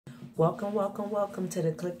Welcome, welcome, welcome to the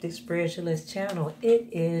Ecliptic Spiritualist channel. It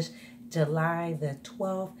is July the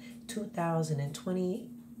 12th,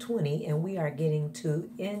 2020, and we are getting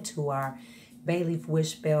into our Bay Leaf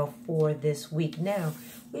Wish spell for this week. Now,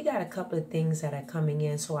 we got a couple of things that are coming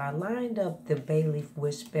in, so I lined up the Bay Leaf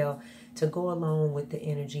Wish spell to go along with the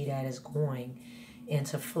energy that is going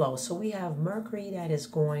into flow. So we have Mercury that is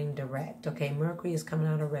going direct. Okay, Mercury is coming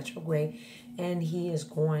out of retrograde and he is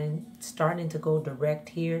starting to go direct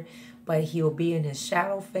here, but he'll be in his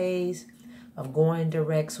shadow phase of going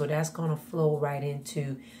direct. So that's going to flow right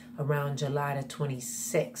into around July the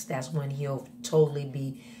 26th. That's when he'll totally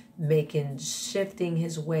be shifting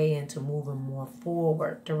his way into moving more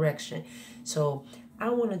forward direction. So I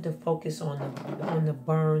wanted to focus on the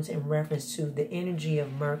burns in reference to the energy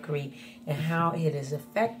of Mercury and how it has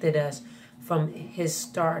affected us from his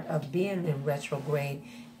start of being in retrograde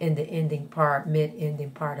in the mid-ending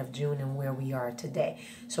part of June and where we are today.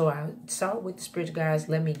 So I start with the spiritual guides.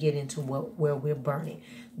 Let me get into where we're burning.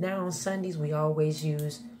 Now on Sundays, we always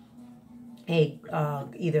use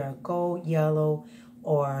either a gold, yellow,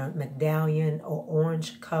 or medallion or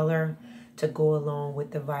orange color to go along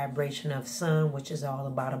with the vibration of sun, which is all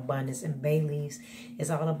about abundance, and bay leaves is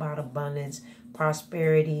all about abundance,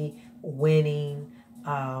 prosperity, winning,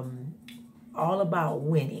 all about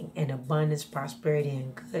winning and abundance, prosperity,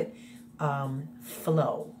 and good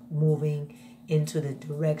flow, moving into the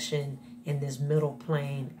direction in this middle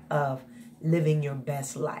plane of living your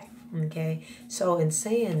best life. Okay, so in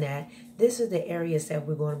saying that, this is the areas that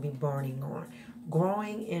we're going to be burning on.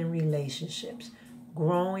 Growing in relationships.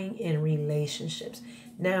 Growing in relationships.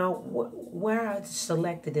 Now, where I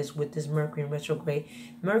selected this with this Mercury in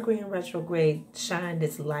retrograde shined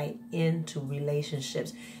its light into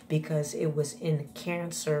relationships because it was in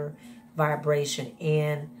Cancer vibration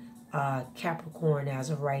and Capricorn as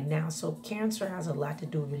of right now. So Cancer has a lot to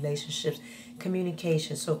do with relationships,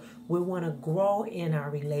 communication. So we want to grow in our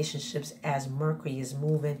relationships as Mercury is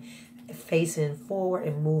facing forward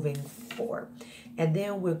and moving forward. And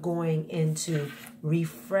then we're going into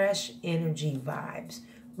refresh energy vibes.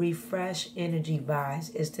 Refresh energy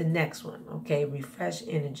vibes is the next one. Okay, refresh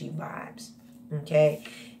energy vibes. Okay,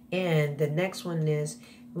 and the next one is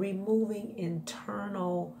removing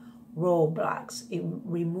internal roadblocks.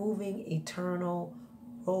 Removing eternal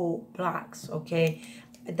roadblocks. Okay,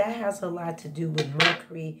 that has a lot to do with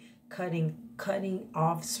Mercury cutting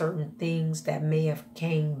off certain things that may have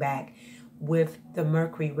came back with the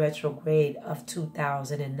Mercury retrograde of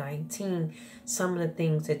 2019. Some of the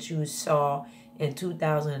things that you saw in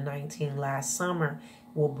 2019 last summer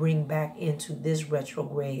will bring back into this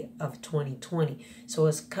retrograde of 2020. So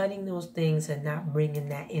it's cutting those things and not bringing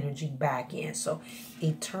that energy back in. So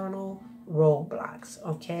eternal roadblocks,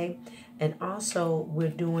 okay? And also we're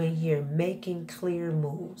doing here making clear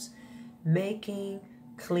moves. Making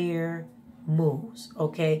clear moves,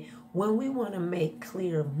 okay? When we want to make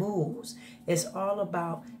clear moves, it's all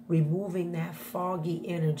about removing that foggy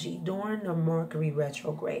energy during the Mercury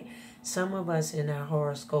retrograde. Some of us in our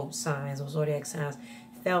horoscope signs or zodiac signs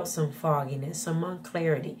felt some fogginess, some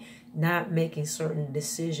unclarity, not making certain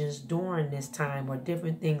decisions during this time, or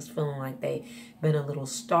different things feeling like they've been a little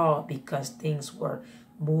stalled because things were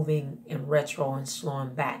moving in retro and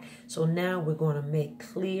slowing back. So now we're going to make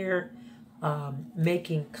clear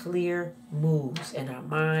making clear moves in our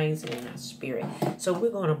minds and in our spirit. So we're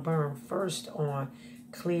going to burn first on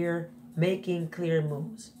making clear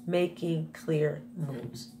moves. Making clear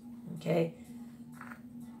moves. Okay?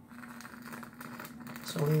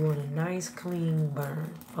 So we want a nice clean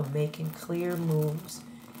burn of making clear moves,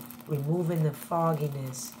 removing the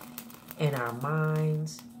fogginess in our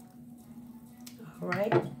minds. All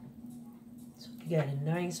right? So we got a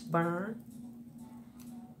nice burn.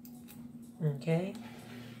 Okay,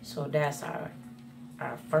 so that's our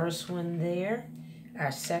first one there.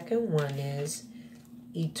 Our second one is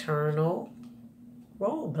eternal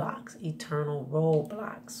roadblocks. Eternal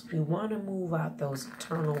roadblocks. We want to move out those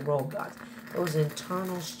eternal roadblocks, those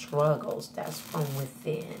internal struggles that's from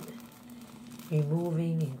within.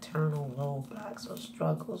 Removing internal roadblocks or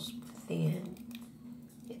struggles within.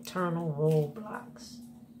 Eternal roadblocks.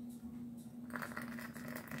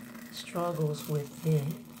 Struggles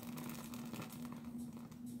within.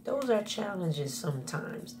 Those are challenges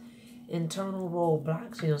sometimes. Internal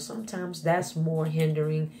roadblocks. You know, sometimes that's more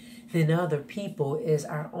hindering than other people is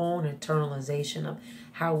our own internalization of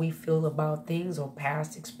how we feel about things or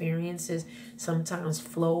past experiences. Sometimes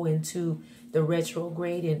flow into the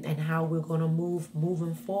retrograde and how we're going to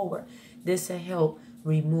moving forward. This will help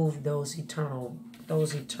remove those eternal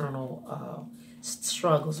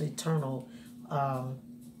struggles, eternal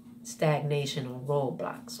stagnation or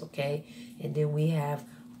roadblocks, okay? And then we have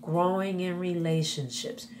growing in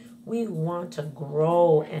relationships. We want to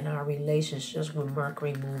grow in our relationships with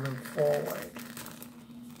Mercury moving forward.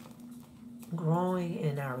 Growing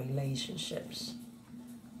in our relationships.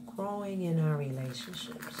 Growing in our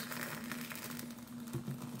relationships.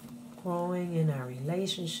 Growing in our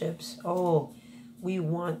relationships. Oh, we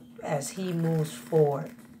want, as he moves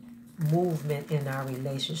forward, movement in our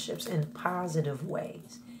relationships in positive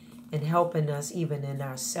ways, and helping us even in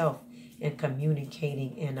ourselves and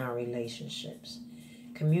communicating in our relationships.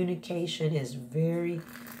 Communication is very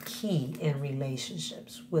key in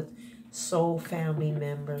relationships with soul family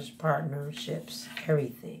members, partnerships,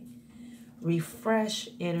 everything. Refresh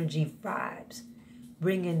energy vibes,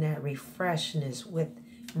 bringing that refreshness with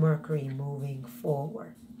Mercury moving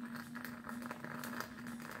forward.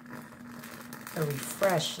 The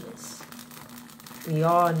refreshness. We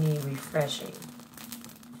all need refreshing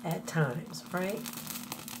at times, right?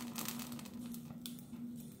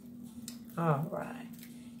 All right.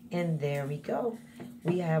 And there we go.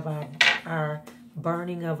 We have our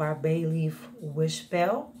burning of our bay leaf wish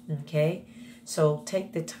spell. Okay. So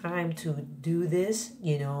take the time to do this.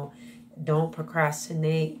 You know, don't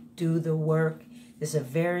procrastinate. Do the work. It's a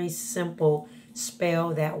very simple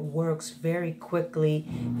spell that works very quickly.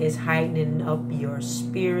 Is heightening up your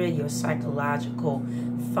spirit, your psychological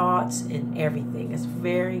thoughts, and everything. It's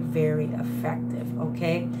very, very effective.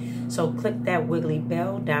 Okay, so click that wiggly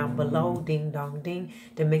bell down below, ding dong ding,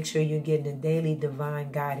 to make sure you're getting the daily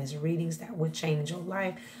divine guidance readings that will change your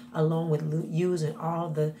life, along with using all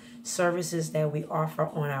the services that we offer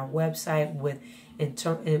on our website with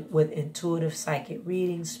intuitive psychic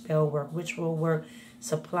readings, spell work, ritual work,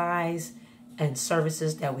 supplies, and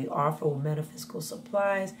services that we offer with metaphysical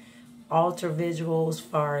supplies, altar visuals, as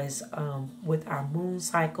far as with our moon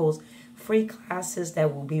cycles, free classes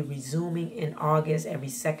that will be resuming in August every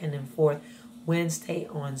second and fourth Wednesday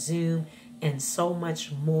on Zoom, and so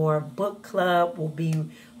much more. Book club will be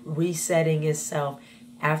resetting itself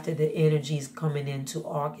after the energies coming into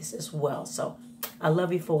August as well. So I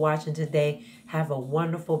love you for watching today. Have a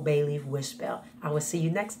wonderful bay leaf wish spell. I will see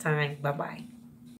you next time. Bye-bye.